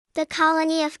The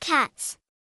colony of cats.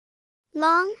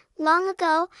 Long, long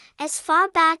ago, as far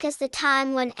back as the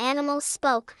time when animals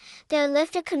spoke, there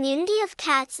lived a community of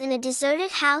cats in a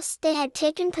deserted house they had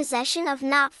taken possession of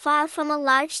not far from a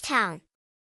large town.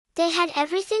 They had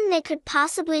everything they could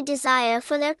possibly desire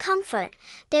for their comfort.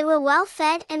 They were well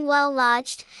fed and well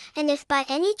lodged, and if by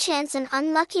any chance an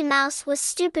unlucky mouse was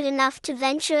stupid enough to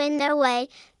venture in their way,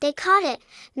 they caught it,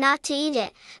 not to eat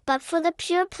it, but for the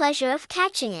pure pleasure of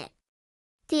catching it.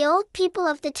 The old people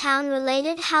of the town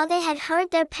related how they had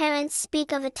heard their parents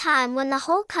speak of a time when the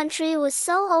whole country was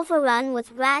so overrun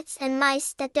with rats and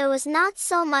mice that there was not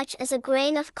so much as a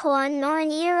grain of corn nor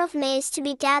an ear of maize to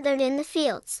be gathered in the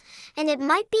fields, and it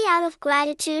might be out of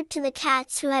gratitude to the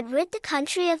cats who had rid the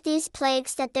country of these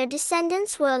plagues that their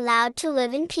descendants were allowed to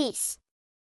live in peace.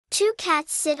 Two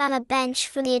cats sit on a bench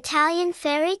for the Italian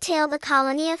fairy tale The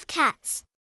Colony of Cats.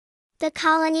 The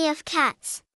Colony of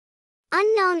Cats.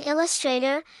 Unknown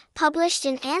illustrator, published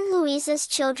in Anne Louise's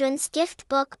Children's Gift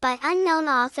Book by unknown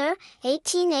author,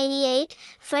 1888,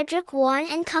 Frederick Warne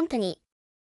and Company.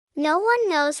 No one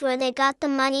knows where they got the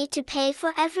money to pay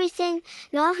for everything,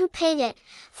 nor who paid it,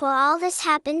 for all this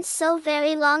happened so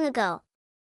very long ago.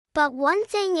 But one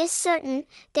thing is certain,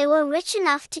 they were rich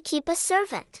enough to keep a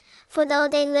servant, for though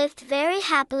they lived very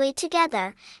happily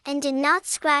together, and did not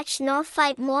scratch nor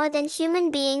fight more than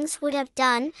human beings would have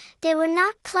done, they were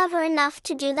not clever enough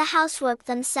to do the housework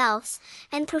themselves,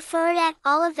 and preferred at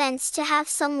all events to have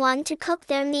someone to cook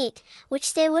their meat,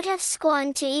 which they would have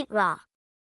scorned to eat raw.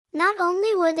 Not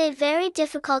only were they very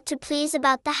difficult to please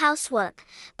about the housework,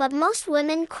 but most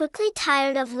women quickly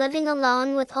tired of living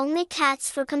alone with only cats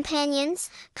for companions.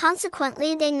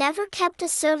 Consequently they never kept a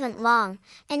servant long,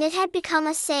 and it had become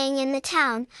a saying in the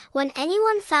town, when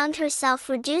anyone found herself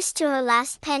reduced to her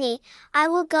last penny, "I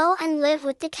will go and live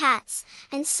with the cats,"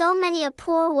 and so many a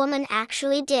poor woman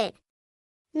actually did.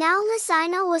 Now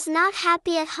Lizina was not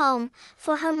happy at home,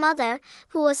 for her mother,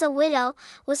 who was a widow,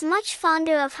 was much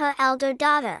fonder of her elder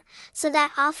daughter, so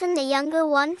that often the younger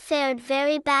one fared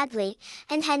very badly,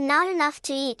 and had not enough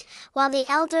to eat, while the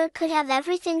elder could have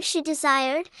everything she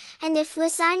desired, and if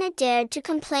Lizina dared to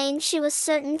complain she was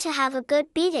certain to have a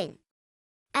good beating.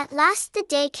 At last the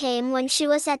day came when she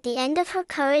was at the end of her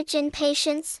courage and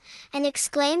patience, and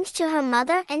exclaimed to her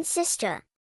mother and sister,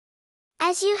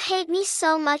 "As you hate me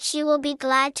so much you will be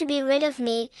glad to be rid of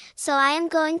me, so I am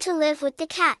going to live with the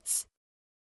cats."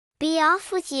 "Be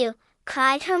off with you,"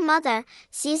 cried her mother,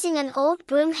 seizing an old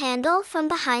broom handle from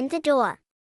behind the door.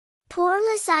 Poor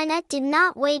Lizina did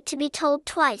not wait to be told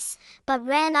twice, but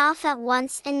ran off at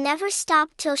once and never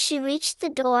stopped till she reached the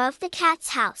door of the cat's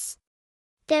house.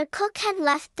 Their cook had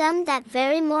left them that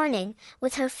very morning,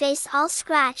 with her face all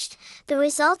scratched, the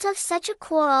result of such a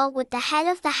quarrel with the head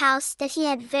of the house that he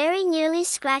had very nearly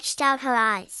scratched out her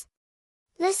eyes.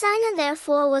 Lizina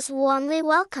therefore was warmly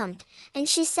welcomed, and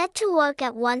she set to work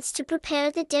at once to prepare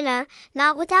the dinner,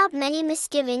 not without many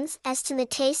misgivings as to the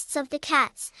tastes of the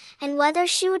cats, and whether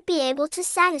she would be able to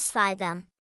satisfy them.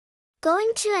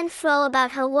 Going to and fro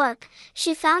about her work,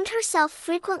 she found herself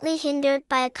frequently hindered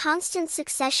by a constant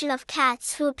succession of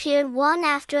cats who appeared one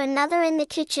after another in the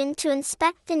kitchen to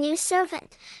inspect the new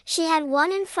servant. She had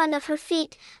one in front of her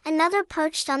feet, another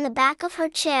perched on the back of her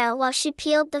chair while she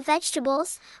peeled the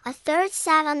vegetables, a third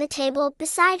sat on the table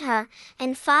beside her,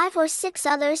 and 5 or 6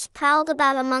 others prowled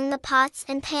about among the pots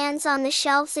and pans on the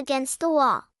shelves against the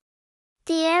wall.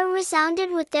 The air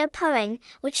resounded with their purring,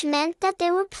 which meant that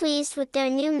they were pleased with their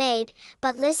new maid,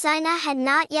 but Lizina had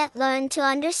not yet learned to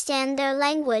understand their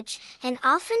language, and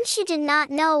often she did not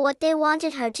know what they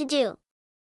wanted her to do.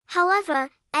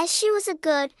 However, as she was a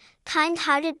good,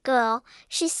 kind-hearted girl,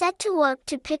 she set to work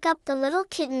to pick up the little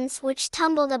kittens which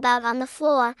tumbled about on the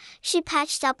floor. She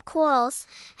patched up quarrels,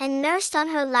 and nursed on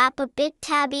her lap a big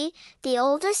tabby, the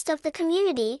oldest of the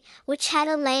community, which had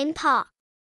a lame paw.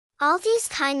 All these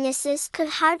kindnesses could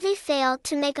hardly fail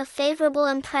to make a favorable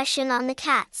impression on the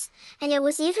cats, and it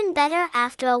was even better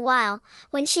after a while,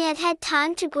 when she had had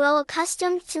time to grow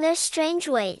accustomed to their strange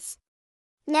ways.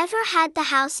 Never had the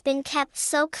house been kept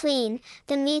so clean,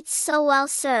 the meats so well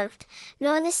served,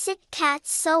 nor the sick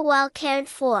cats so well cared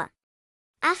for.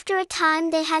 After a time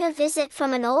they had a visit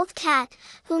from an old cat,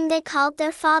 whom they called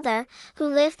their father, who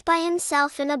lived by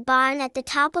himself in a barn at the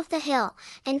top of the hill,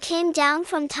 and came down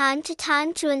from time to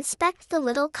time to inspect the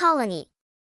little colony.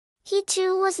 He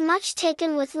too was much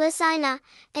taken with Lizina,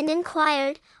 and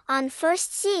inquired, on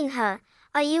first seeing her,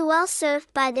 "Are you well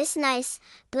served by this nice,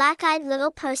 black-eyed little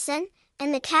person?"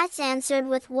 And the cats answered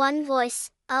with one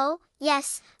voice, "Oh,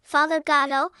 yes, Father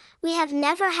Gatto, we have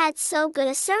never had so good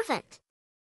a servant."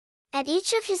 At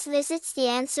each of his visits the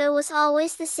answer was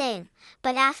always the same,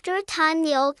 but after a time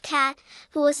the old cat,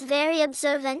 who was very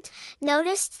observant,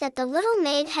 noticed that the little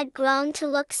maid had grown to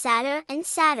look sadder and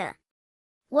sadder.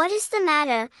 "What is the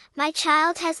matter, my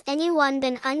child? Has anyone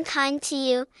been unkind to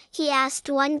you?" he asked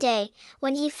one day,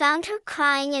 when he found her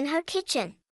crying in her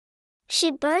kitchen.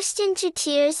 She burst into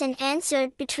tears and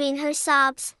answered between her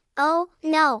sobs, "Oh,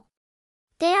 no.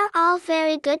 They are all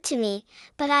very good to me,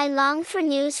 but I long for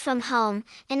news from home,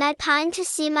 and I pine to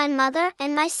see my mother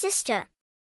and my sister."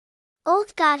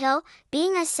 Old Gato,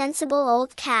 being a sensible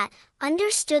old cat,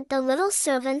 understood the little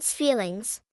servant's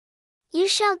feelings. "You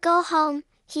shall go home,"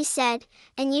 he said,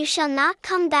 "and you shall not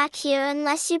come back here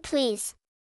unless you please.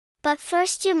 But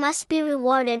first you must be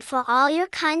rewarded for all your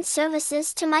kind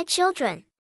services to my children.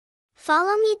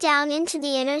 Follow me down into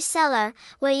the inner cellar,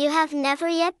 where you have never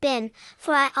yet been,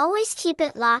 for I always keep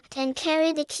it locked and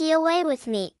carry the key away with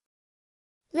me."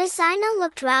 Lizina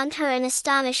looked round her in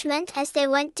astonishment as they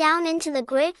went down into the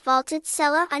great vaulted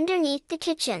cellar underneath the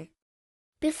kitchen.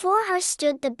 Before her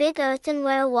stood the big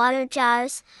earthenware water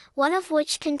jars, one of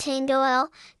which contained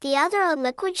oil, the other a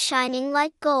liquid shining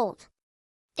like gold.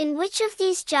 "In which of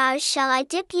these jars shall I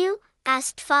dip you?"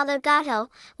 asked Father Gato,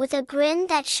 with a grin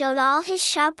that showed all his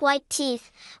sharp white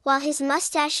teeth, while his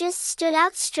mustaches stood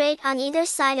out straight on either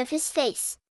side of his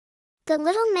face. The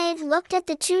little maid looked at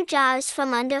the two jars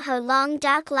from under her long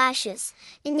dark lashes.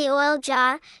 "In the oil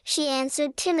jar," she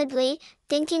answered timidly,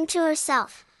 thinking to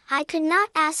herself, "I could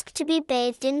not ask to be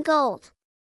bathed in gold."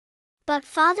 But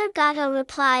Father Gato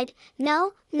replied,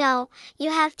 "No, no,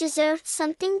 you have deserved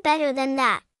something better than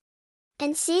that."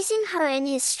 And seizing her in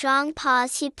his strong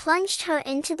paws he plunged her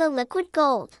into the liquid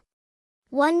gold.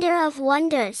 Wonder of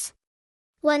wonders!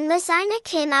 When Lizina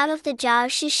came out of the jar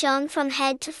she shone from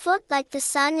head to foot like the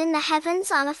sun in the heavens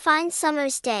on a fine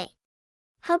summer's day.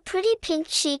 Her pretty pink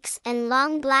cheeks and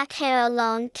long black hair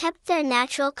alone kept their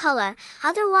natural color,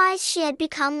 otherwise she had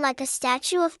become like a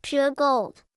statue of pure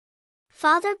gold.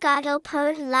 Father Gato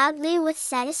purred loudly with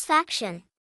satisfaction.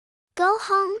 "Go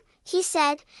home," he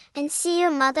said, "and see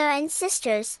your mother and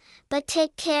sisters, but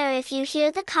take care if you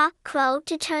hear the cock crow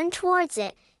to turn towards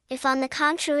it. If on the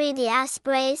contrary the ass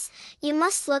brays, you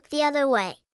must look the other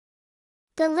way."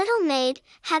 The little maid,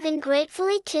 having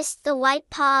gratefully kissed the white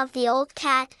paw of the old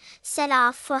cat, set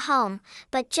off for home,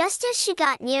 but just as she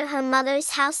got near her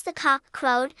mother's house the cock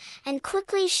crowed, and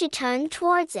quickly she turned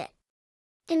towards it.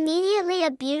 Immediately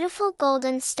a beautiful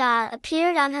golden star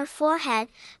appeared on her forehead,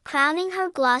 crowning her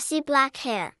glossy black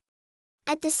hair.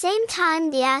 At the same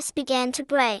time the ass began to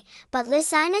bray, but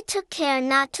Lizina took care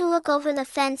not to look over the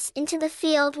fence into the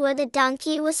field where the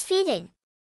donkey was feeding.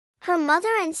 Her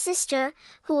mother and sister,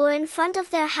 who were in front of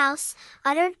their house,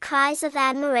 uttered cries of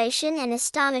admiration and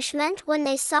astonishment when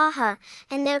they saw her,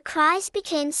 and their cries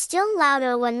became still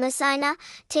louder when Lizina,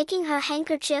 taking her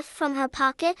handkerchief from her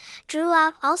pocket, drew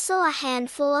out also a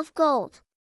handful of gold.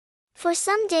 For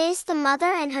some days the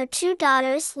mother and her two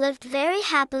daughters lived very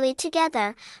happily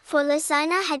together, for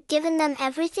Lizina had given them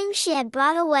everything she had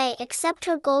brought away except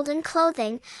her golden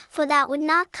clothing, for that would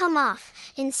not come off,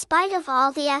 in spite of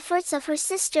all the efforts of her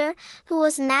sister, who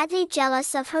was madly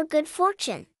jealous of her good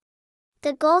fortune.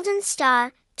 The golden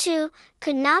star, too,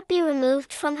 could not be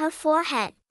removed from her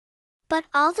forehead. But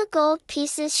all the gold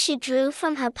pieces she drew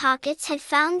from her pockets had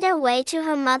found their way to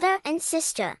her mother and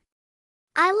sister.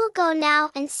 "I will go now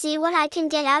and see what I can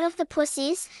get out of the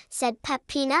pussies," said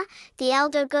Peppina, the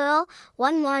elder girl,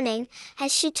 one morning,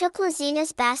 as she took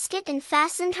Lizina's basket and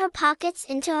fastened her pockets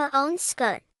into her own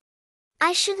skirt.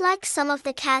 "I should like some of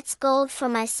the cat's gold for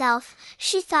myself,"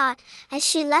 she thought, as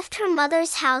she left her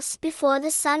mother's house before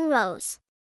the sun rose.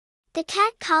 The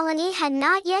cat colony had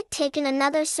not yet taken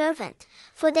another servant,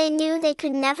 for they knew they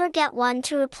could never get one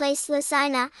to replace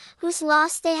Lizina, whose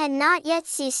loss they had not yet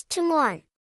ceased to mourn.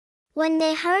 When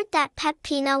they heard that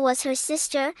Peppina was her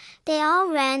sister, they all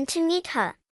ran to meet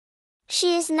her.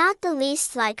 "She is not the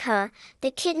least like her," the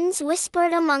kittens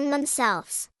whispered among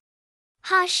themselves.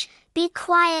 "Hush, be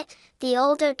quiet," the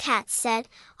older cat said,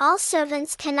 "all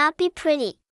servants cannot be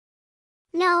pretty."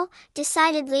 No,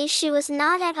 decidedly she was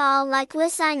not at all like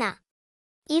Lizina.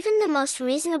 Even the most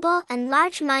reasonable and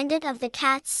large-minded of the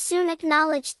cats soon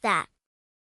acknowledged that.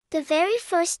 The very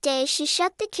first day she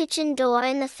shut the kitchen door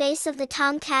in the face of the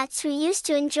tomcats who used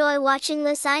to enjoy watching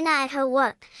Lizina at her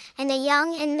work, and a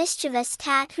young and mischievous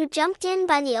cat who jumped in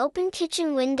by the open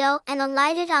kitchen window and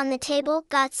alighted on the table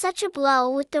got such a blow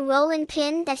with the rolling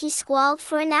pin that he squalled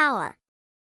for an hour.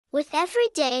 With every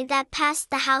day that passed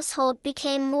the household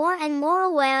became more and more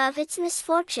aware of its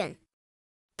misfortune.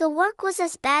 The work was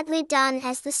as badly done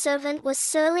as the servant was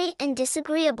surly and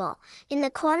disagreeable. In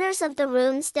the corners of the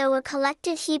rooms there were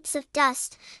collected heaps of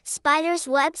dust, spiders'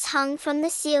 webs hung from the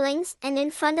ceilings and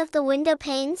in front of the window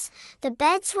panes. The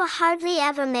beds were hardly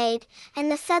ever made,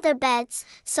 and the feather beds,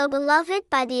 so beloved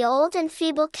by the old and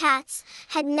feeble cats,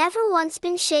 had never once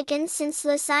been shaken since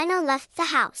Lucina left the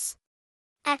house.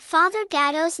 At Father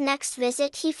Gatto's next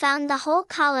visit he found the whole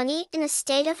colony in a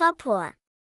state of uproar.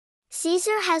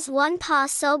 "Caesar has one paw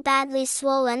so badly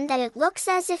swollen that it looks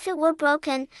as if it were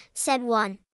broken," said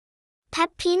one.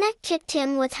 "Peppina kicked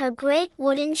him with her great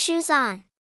wooden shoes on.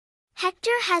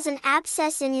 Hector has an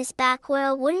abscess in his back where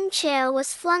a wooden chair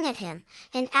was flung at him,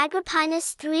 and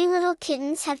Agrippina's 3 little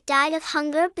kittens have died of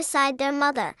hunger beside their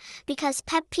mother, because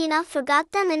Peppina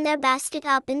forgot them in their basket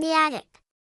up in the attic.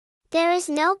 There is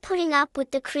no putting up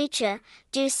with the creature.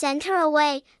 Do send her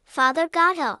away, Father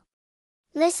Gatto.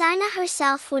 Lucina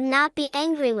herself would not be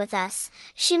angry with us.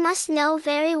 She must know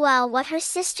very well what her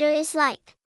sister is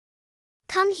like."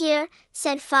 "Come here,"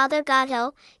 said Father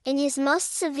Gatto, in his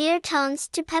most severe tones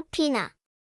to Peppina.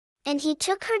 And he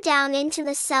took her down into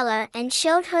the cellar and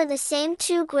showed her the same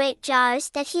 2 great jars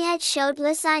that he had showed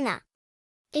Lucina.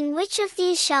 "In which of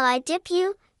these shall I dip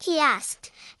you?" he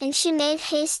asked, and she made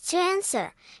haste to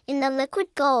answer, "In the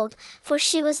liquid gold," for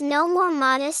she was no more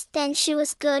modest than she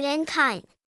was good and kind.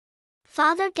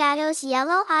 Father Gatto's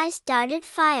yellow eyes darted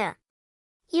fire.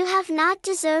 "You have not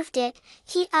deserved it,"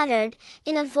 he uttered,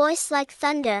 in a voice like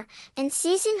thunder, and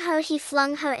seizing her he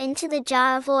flung her into the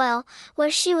jar of oil,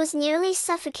 where she was nearly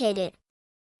suffocated.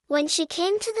 When she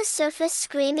came to the surface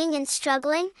screaming and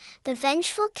struggling, the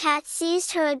vengeful cat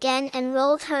seized her again and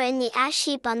rolled her in the ash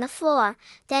heap on the floor.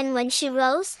 Then when she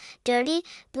rose, dirty,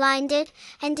 blinded,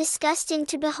 and disgusting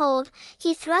to behold,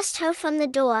 he thrust her from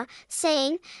the door,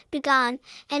 saying, "Begone,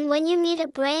 and when you meet a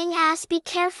braying ass be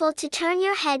careful to turn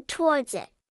your head towards it."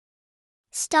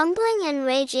 Stumbling and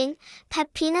raging,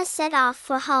 Peppina set off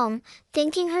for home,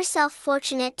 thinking herself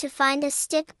fortunate to find a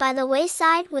stick by the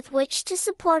wayside with which to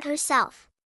support herself.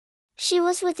 She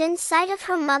was within sight of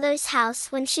her mother's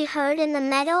house when she heard in the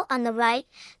meadow on the right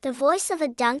the voice of a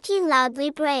donkey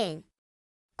loudly braying.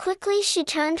 Quickly she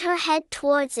turned her head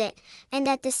towards it, and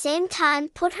at the same time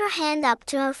put her hand up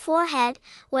to her forehead,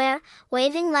 where,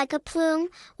 waving like a plume,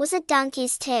 was a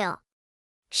donkey's tail.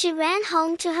 She ran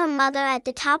home to her mother at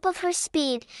the top of her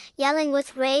speed, yelling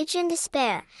with rage and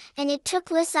despair, and it took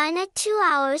Lucina 2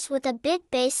 hours with a big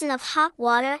basin of hot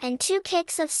water and 2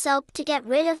 cakes of soap to get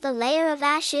rid of the layer of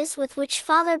ashes with which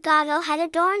Father Gatto had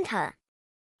adorned her.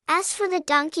 As for the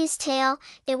donkey's tail,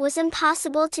 it was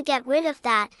impossible to get rid of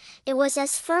that. It was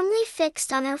as firmly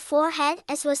fixed on her forehead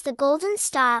as was the golden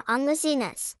star on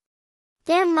Lucina's.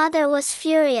 Their mother was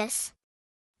furious.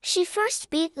 She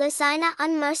first beat Lucina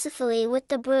unmercifully with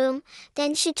the broom,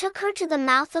 then she took her to the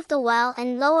mouth of the well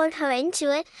and lowered her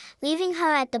into it, leaving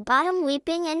her at the bottom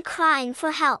weeping and crying for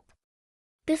help.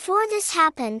 Before this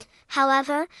happened,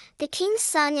 however, the king's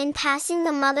son in passing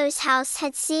the mother's house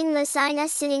had seen Lucina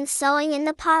sitting sewing in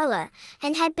the parlor,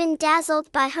 and had been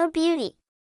dazzled by her beauty.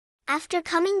 After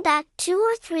coming back 2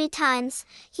 or 3 times,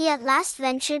 he at last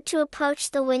ventured to approach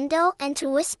the window and to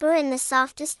whisper in the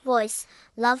softest voice,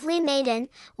 "Lovely maiden,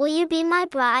 will you be my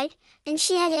bride?" And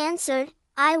she had answered,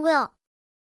 "I will."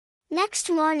 Next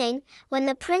morning, when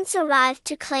the prince arrived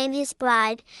to claim his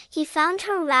bride, he found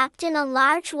her wrapped in a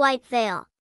large white veil.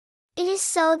 "It is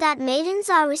so that maidens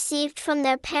are received from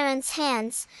their parents'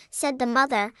 hands," said the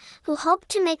mother, who hoped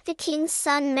to make the king's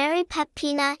son marry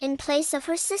Peppina in place of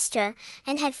her sister,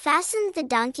 and had fastened the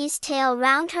donkey's tail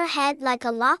round her head like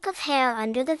a lock of hair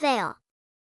under the veil.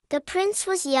 The prince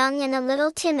was young and a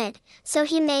little timid, so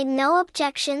he made no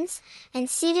objections, and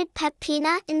seated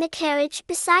Peppina in the carriage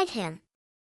beside him.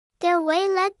 Their way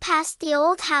led past the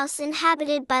old house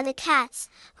inhabited by the cats,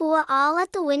 who were all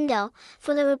at the window,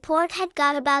 for the report had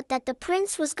got about that the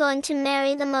prince was going to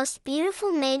marry the most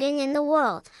beautiful maiden in the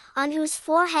world, on whose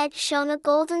forehead shone a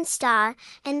golden star,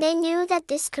 and they knew that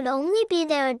this could only be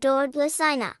their adored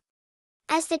Lucina.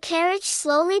 As the carriage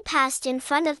slowly passed in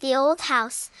front of the old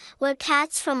house, where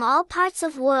cats from all parts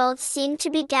of the world seemed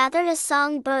to be gathered, a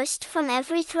song burst from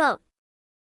every throat.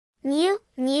 "Mew,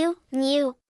 mew,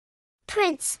 mew.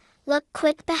 Prince, look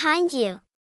quick behind you.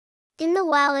 In the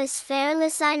well is fair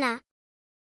Lucina.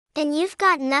 And you've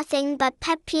got nothing but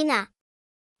Peppina."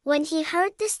 When he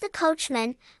heard this, the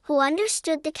coachman, who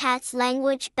understood the cat's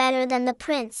language better than the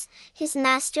prince, his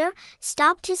master,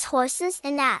 stopped his horses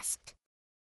and asked,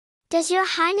 "Does your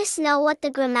highness know what the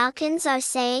grimalkins are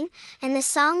saying?" And the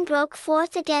song broke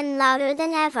forth again louder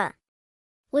than ever.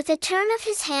 With a turn of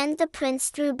his hand the prince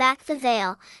threw back the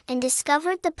veil, and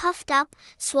discovered the puffed-up,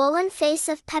 swollen face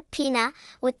of Peppina,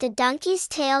 with the donkey's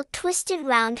tail twisted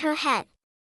round her head.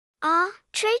 "Ah,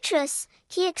 traitress!"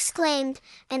 he exclaimed,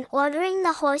 and ordering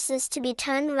the horses to be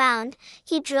turned round,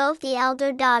 he drove the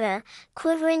elder daughter,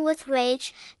 quivering with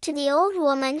rage, to the old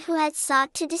woman who had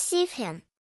sought to deceive him.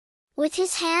 With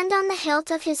his hand on the hilt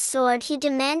of his sword he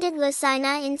demanded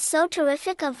Lysina in so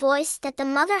terrific a voice that the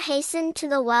mother hastened to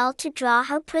the well to draw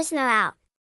her prisoner out.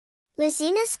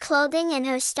 Lysina's clothing and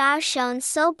her star shone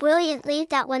so brilliantly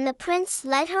that when the prince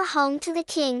led her home to the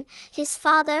king, his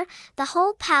father, the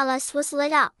whole palace was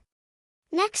lit up.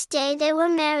 Next day they were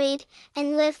married,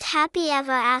 and lived happy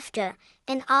ever after,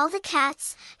 and all the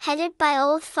cats, headed by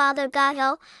old Father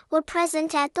Gatto, were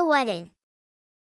present at the wedding.